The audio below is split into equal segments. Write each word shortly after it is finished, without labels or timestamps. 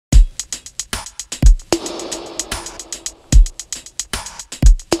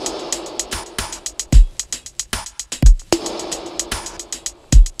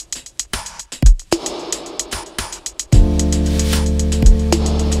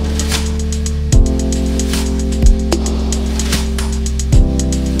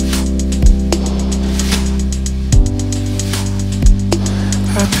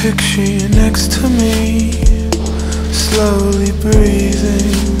Picture you next to me, slowly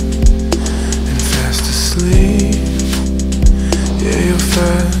breathing and fast asleep. Yeah, you're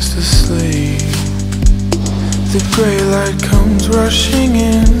fast asleep. The grey light comes rushing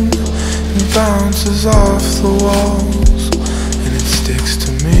in and bounces off the walls, and it sticks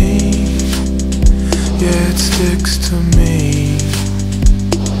to me. Yeah, it sticks to me.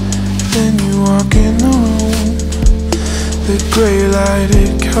 Then you walk in the room. The grey light,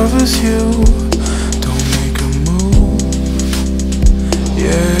 it covers you. Don't make a move.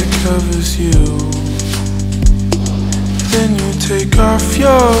 Yeah, it covers you. Then you take off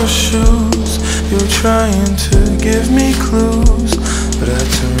your shoes. You're trying to give me clues, but I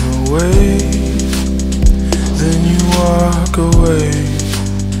turn away. Then you walk away.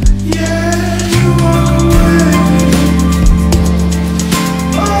 Yeah, you walk away.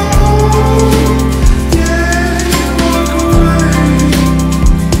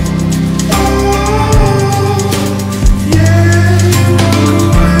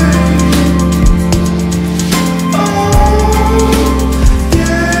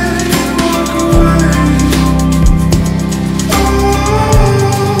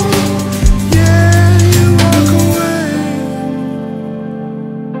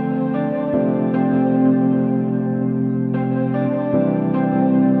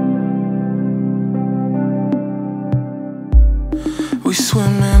 We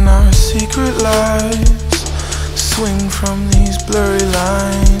swim in our secret lives, swing from these blurry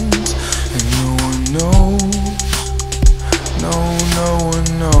lines, and no one knows, no one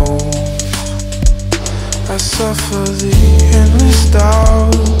knows. I suffer the endless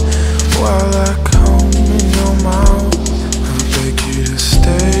doubt while I come in your mouth. I beg you to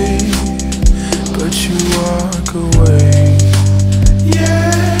stay, but you walk away.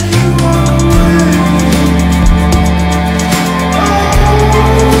 Yeah, you walk away.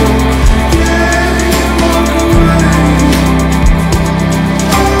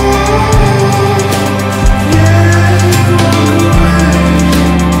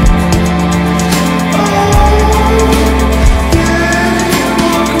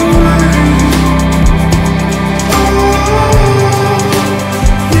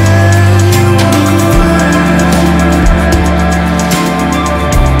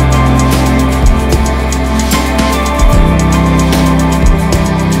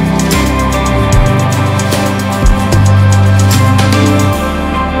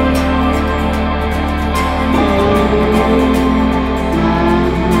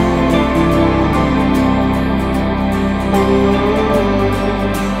 you.